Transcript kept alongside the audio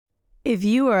If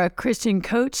you are a Christian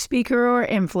coach, speaker, or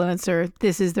influencer,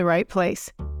 this is the right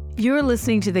place. You're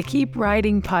listening to the Keep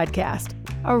Writing podcast,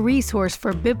 a resource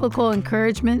for biblical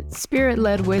encouragement,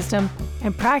 spirit-led wisdom,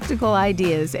 and practical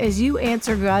ideas as you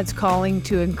answer God's calling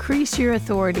to increase your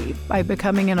authority by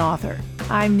becoming an author.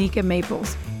 I'm Nika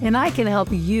Maples, and I can help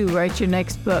you write your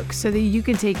next book so that you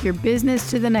can take your business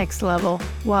to the next level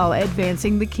while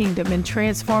advancing the kingdom and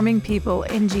transforming people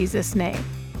in Jesus' name.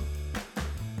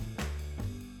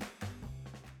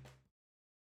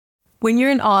 When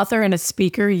you're an author and a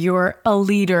speaker, you're a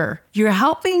leader. You're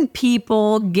helping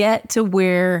people get to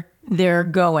where they're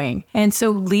going. And so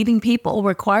leading people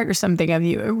requires something of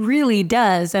you. It really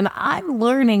does. And I'm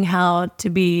learning how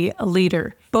to be a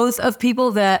leader, both of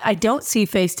people that I don't see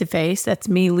face to face. That's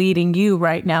me leading you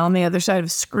right now on the other side of the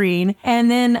screen. And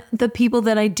then the people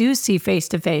that I do see face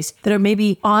to face that are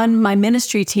maybe on my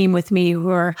ministry team with me,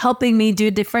 who are helping me do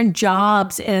different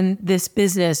jobs in this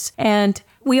business. And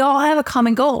we all have a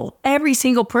common goal. Every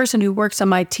single person who works on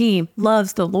my team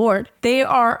loves the Lord. They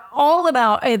are all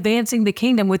about advancing the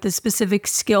kingdom with the specific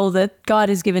skill that God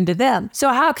has given to them. So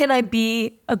how can I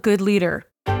be a good leader?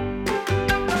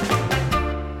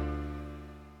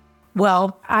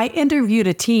 Well, I interviewed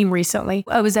a team recently.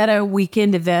 I was at a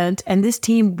weekend event, and this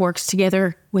team works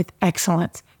together with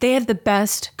excellence. They have the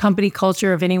best company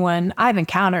culture of anyone I've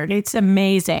encountered. It's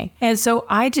amazing. And so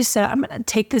I just said, I'm going to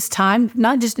take this time,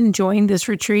 not just enjoying this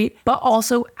retreat, but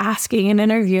also asking and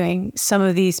interviewing some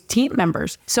of these team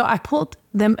members. So I pulled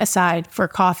them aside for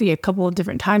coffee a couple of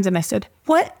different times, and I said,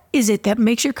 what is it that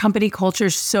makes your company culture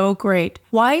so great?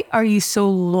 Why are you so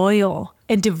loyal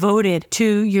and devoted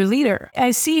to your leader?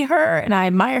 I see her and I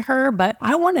admire her, but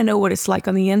I want to know what it's like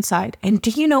on the inside. And do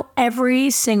you know, every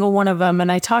single one of them,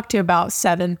 and I talked to about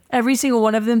 7, every single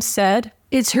one of them said,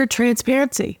 it's her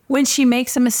transparency. When she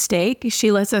makes a mistake,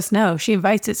 she lets us know. She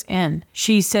invites us in.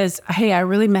 She says, hey, I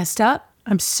really messed up.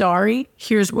 I'm sorry.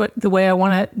 Here's the way I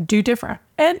want to do different.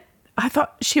 And I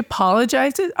thought, she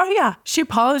apologizes. Oh yeah, she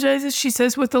apologizes. She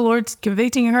says what the Lord's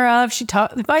convicting her of. She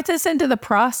invites us into the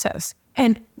process.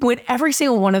 And when every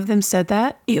single one of them said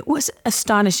that, it was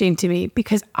astonishing to me,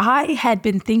 because I had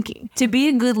been thinking, to be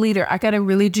a good leader, I got to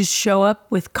really just show up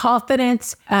with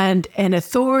confidence and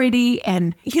authority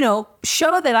and,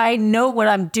 show that I know what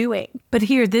I'm doing. But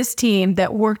here, this team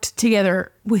that worked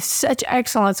together with such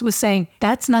excellence was saying,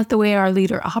 that's not the way our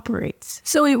leader operates.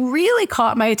 So it really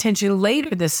caught my attention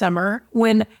later this summer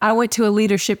when I went to a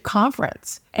leadership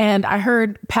conference, and I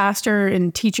heard pastor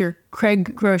and teacher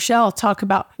Craig Groeschel talk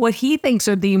about what he thinks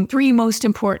are the 3 most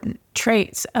important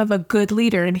traits of a good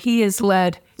leader. And he has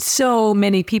led so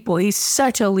many people. He's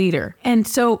such a leader. And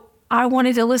so I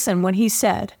wanted to listen when he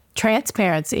said,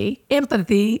 transparency,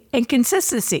 empathy, and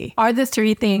consistency are the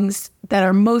 3 things that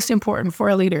are most important for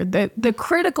a leader. The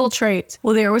critical traits.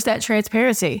 Well, there was that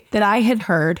transparency that I had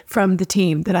heard from the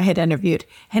team that I had interviewed.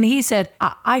 And he said,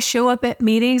 I show up at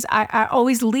meetings. I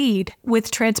always lead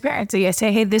with transparency. I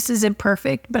say, hey, this isn't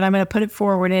perfect, but I'm going to put it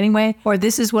forward anyway. Or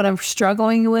this is what I'm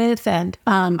struggling with. And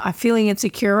I'm feeling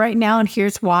insecure right now. And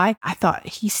here's why. I thought,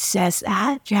 he says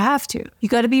that? You have to. You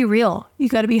got to be real. You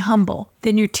got to be humble.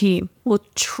 Then your team will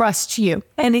trust you.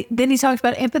 And then he talks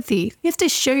about empathy. You have to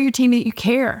show your team that you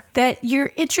care, that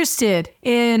you're interested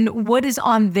in what is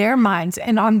on their minds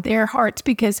and on their hearts.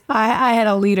 Because I had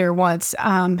a leader once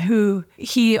who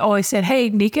he always said, hey,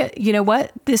 Nika, you know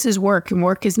what? This is work, and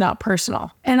work is not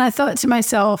personal. And I thought to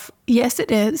myself, yes,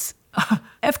 it is.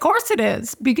 Of course it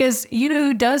is, because you know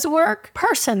who does work?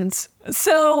 Persons.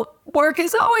 So work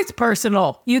is always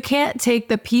personal. You can't take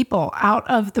the people out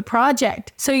of the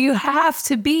project. So you have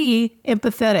to be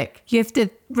empathetic. You have to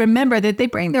remember that they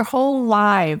bring their whole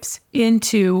lives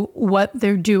into what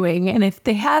they're doing. And if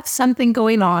they have something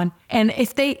going on, and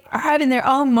if they are having their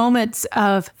own moments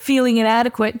of feeling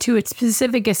inadequate to a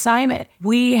specific assignment,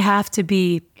 we have to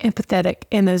be empathetic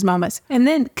in those moments. And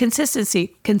then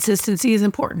consistency. Consistency is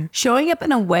important. Showing up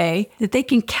in a way that they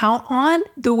can count on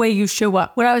the way you show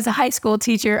up. When I was a high school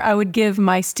teacher, I would give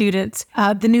my students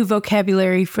the new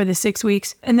vocabulary for the 6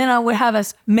 weeks. And then I would have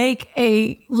us make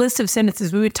a list of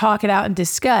sentences. We would talk it out and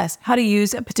discuss how to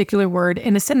use a particular word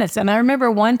in a sentence. And I remember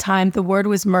one time the word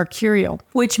was mercurial,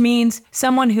 which means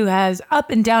someone who has up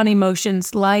and down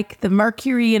emotions, like the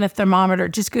mercury in a thermometer,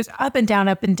 just goes up and down,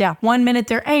 up and down. 1 minute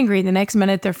they're angry, the next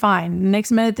minute they're fine. The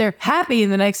next minute they're happy,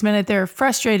 and the next minute they're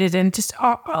frustrated, and just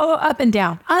up and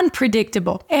down,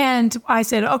 unpredictable. And I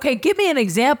said, okay, give me an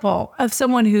example example of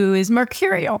someone who is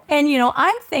mercurial. And,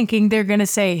 I'm thinking they're going to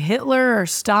say Hitler or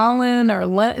Stalin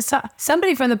or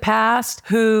somebody from the past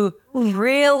who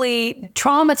really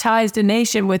traumatized a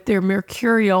nation with their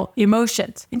mercurial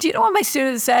emotions. And do you know what my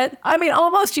students said? I mean,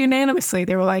 almost unanimously,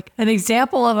 they were like, an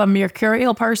example of a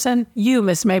mercurial person, you,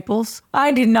 Miss Maples.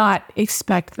 I did not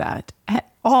expect that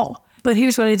at all. But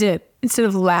here's what I did. Instead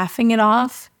of laughing it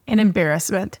off in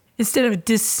embarrassment, instead of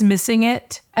dismissing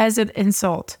it as an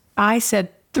insult, I said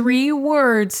 3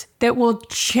 words that will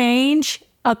change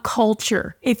a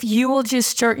culture. If you will just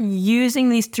start using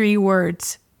these 3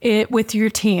 words with your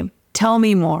team. Tell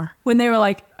me more. When they were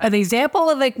like, an example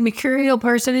of a mercurial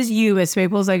person is you, Miss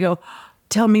Maples, I go,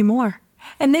 tell me more.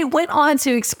 And they went on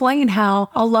to explain how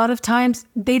a lot of times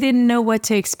they didn't know what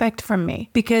to expect from me,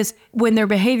 because when their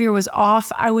behavior was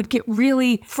off, I would get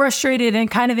really frustrated and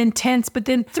kind of intense. But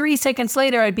then 3 seconds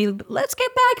later, I'd be, let's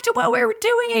get back to what we were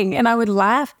doing. And I would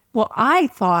laugh. Well, I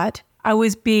thought I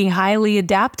was being highly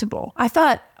adaptable. I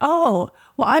thought,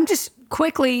 I'm just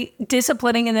quickly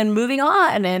disciplining and then moving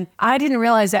on. And I didn't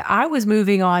realize that I was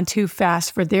moving on too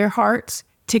fast for their hearts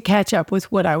to catch up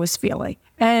with what I was feeling.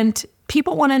 And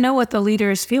people want to know what the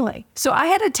leader is feeling. So I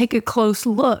had to take a close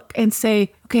look and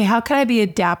say, okay, how can I be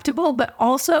adaptable, but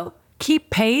also keep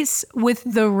pace with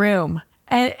the room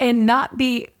and not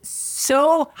be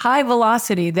so high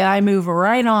velocity that I move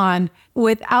right on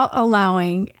without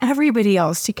allowing everybody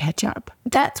else to catch up.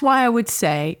 That's why I would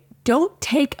say, don't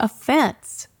take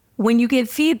offense when you get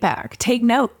feedback. Take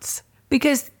notes,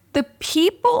 because the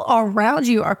people around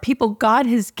you are people God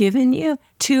has given you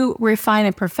to refine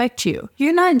and perfect you.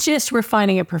 You're not just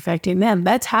refining and perfecting them.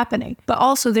 That's happening. But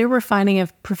also they're refining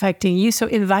and perfecting you. So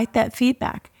invite that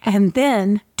feedback and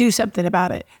then do something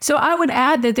about it. So I would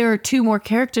add that there are 2 more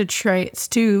character traits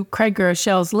to Craig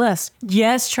Groeschel's list.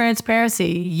 Yes,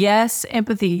 transparency. Yes,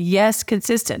 empathy. Yes,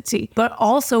 consistency. But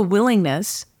also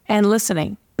willingness and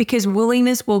listening. Because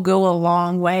willingness will go a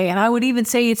long way. And I would even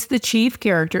say it's the chief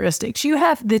characteristics. You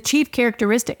have the chief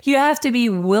characteristic. You have to be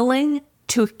willing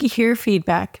to hear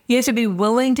feedback. You have to be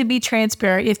willing to be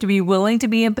transparent. You have to be willing to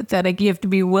be empathetic. You have to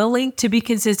be willing to be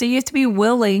consistent. You have to be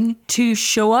willing to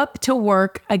show up to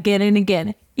work again and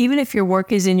again, even if your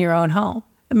work is in your own home.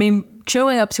 I mean,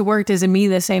 showing up to work doesn't mean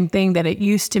the same thing that it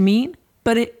used to mean,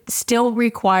 but it still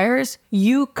requires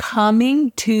you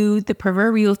coming to the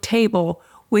proverbial table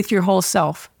with your whole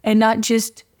self and not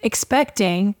just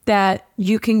expecting that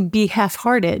you can be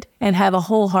half-hearted and have a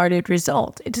wholehearted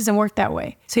result. It doesn't work that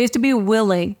way. So you have to be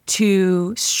willing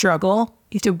to struggle.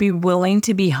 You have to be willing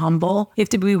to be humble. You have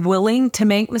to be willing to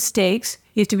make mistakes.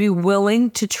 You have to be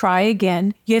willing to try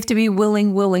again. You have to be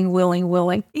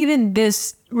willing. Even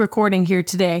this recording here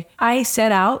today, I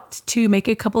set out to make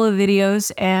a couple of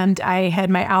videos and I had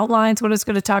my outlines, what I was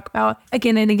going to talk about.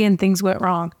 Again and again, things went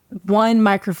wrong. One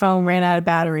microphone ran out of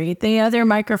battery. The other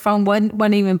microphone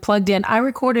wasn't even plugged in. I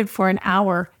recorded for an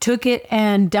hour, took it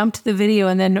and dumped the video,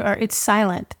 and then it's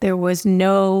silent. There was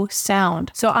no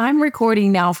sound. So I'm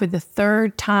recording now for the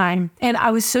 3rd time. And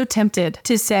I was so tempted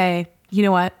to say, you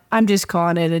know what? I'm just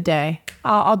calling it a day.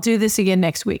 I'll do this again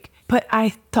next week. But I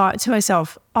thought to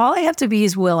myself, all I have to be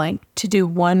is willing to do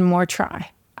one more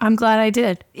try. I'm glad I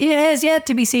did. It has yet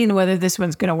to be seen whether this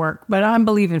one's going to work, but I'm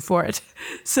believing for it.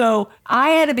 So I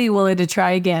had to be willing to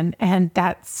try again. And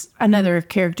that's another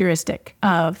characteristic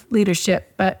of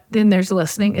leadership. But then there's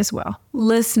listening as well.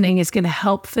 Listening is going to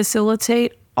help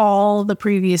facilitate all the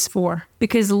previous 4,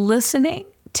 because listening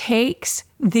takes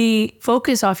the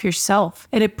focus off yourself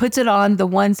and it puts it on the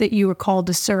ones that you were called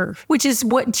to serve, which is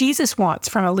what Jesus wants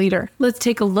from a leader. Let's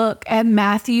take a look at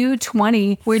Matthew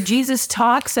 20, where Jesus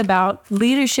talks about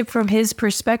leadership from his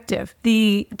perspective.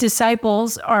 The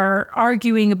disciples are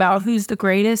arguing about who's the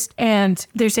greatest, and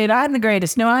they're saying, I'm the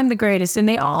greatest. No, I'm the greatest. And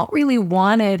they all really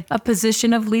wanted a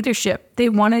position of leadership. They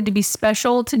wanted to be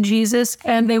special to Jesus,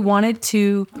 and they wanted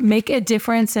to make a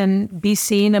difference and be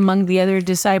seen among the other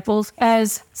disciples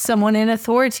as someone in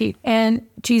authority. And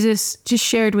Jesus just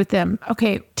shared with them,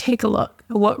 okay, take a look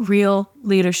at what real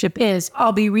leadership is.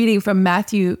 I'll be reading from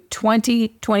Matthew 20,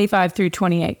 25 through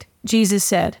 28. Jesus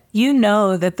said, you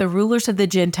know that the rulers of the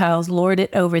Gentiles lord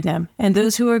it over them, and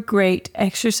those who are great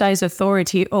exercise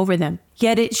authority over them.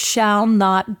 Yet it shall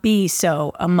not be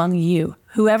so among you.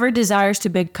 Whoever desires to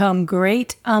become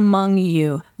great among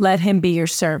you, let him be your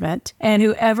servant. And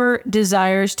whoever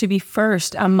desires to be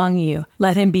first among you,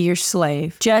 let him be your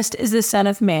slave. Just as the Son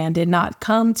of Man did not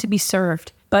come to be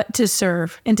served, but to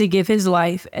serve and to give his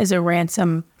life as a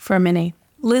ransom for many.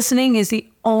 Listening is the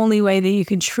only way that you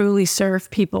can truly serve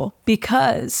people,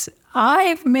 because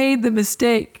I've made the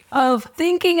mistake of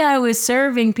thinking I was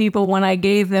serving people when I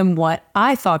gave them what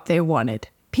I thought they wanted.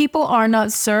 People are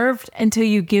not served until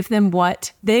you give them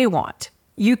what they want.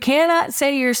 You cannot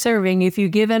say you're serving if you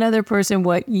give another person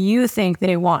what you think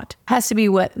they want. It has to be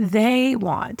what they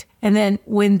want. And then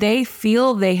when they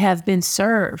feel they have been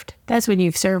served, that's when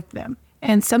you've served them.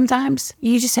 And sometimes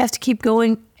you just have to keep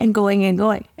going and going and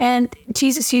going. And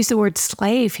Jesus used the word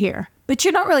slave here, but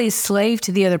you're not really a slave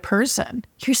to the other person.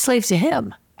 You're a slave to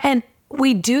him. And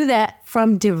we do that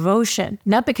from devotion,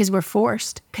 not because we're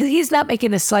forced, because he's not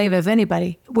making a slave of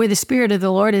anybody. Where the Spirit of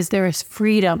the Lord is, there is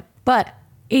freedom. But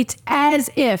it's as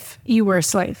if you were a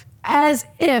slave, as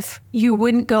if you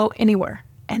wouldn't go anywhere.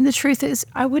 And the truth is,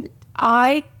 I would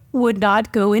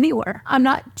not go anywhere. I'm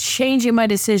not changing my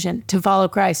decision to follow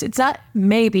Christ. It's not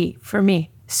maybe for me.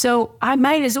 So I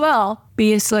might as well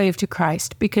be a slave to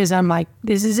Christ because I'm like,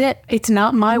 this is it. It's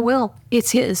not my will.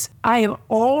 It's his. I have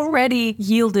already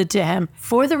yielded to him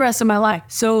for the rest of my life.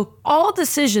 So all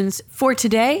decisions for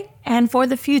today and for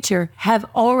the future have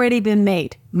already been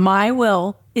made. My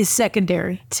will is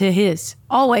secondary to his,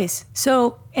 always.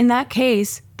 So in that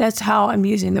case, that's how I'm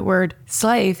using the word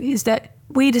slave, is that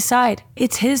we decide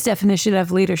it's his definition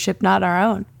of leadership, not our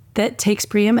own, that takes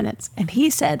preeminence. And he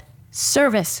said,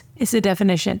 service is the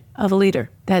definition of a leader.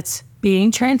 That's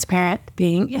being transparent,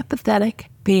 being empathetic,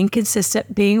 being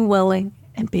consistent, being willing,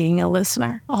 and being a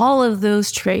listener. All of those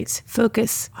traits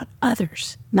focus on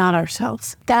others, not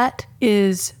ourselves. That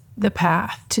is the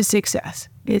path to success.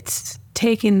 It's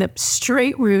taking the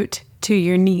straight route to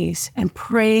your knees and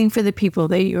praying for the people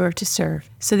that you are to serve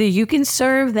so that you can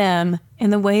serve them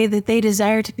in the way that they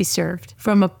desire to be served,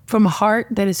 from a heart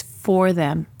that is for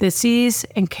them, that sees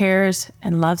and cares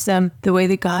and loves them the way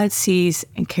that God sees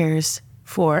and cares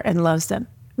for and loves them.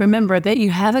 Remember that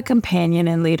you have a companion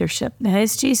in leadership, and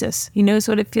it's Jesus. He knows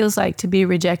what it feels like to be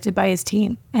rejected by his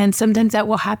team. And sometimes that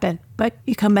will happen, but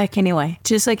you come back anyway,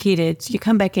 just like he did. You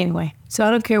come back anyway. So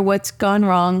I don't care what's gone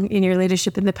wrong in your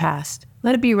leadership in the past.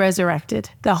 Let it be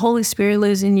resurrected. The Holy Spirit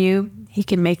lives in you. He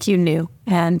can make you new.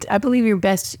 And I believe your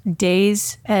best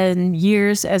days and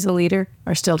years as a leader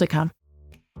are still to come.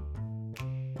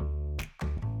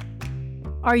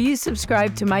 Are you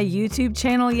subscribed to my YouTube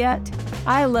channel yet?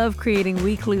 I love creating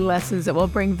weekly lessons that will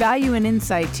bring value and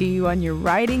insight to you on your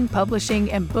writing,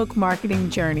 publishing, and book marketing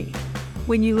journey.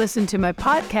 When you listen to my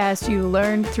podcast, you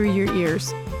learn through your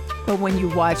ears. But when you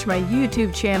watch my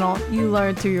YouTube channel, you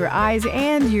learn through your eyes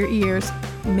and your ears,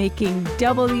 making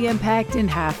double the impact in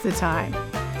half the time.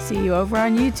 See you over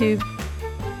on YouTube.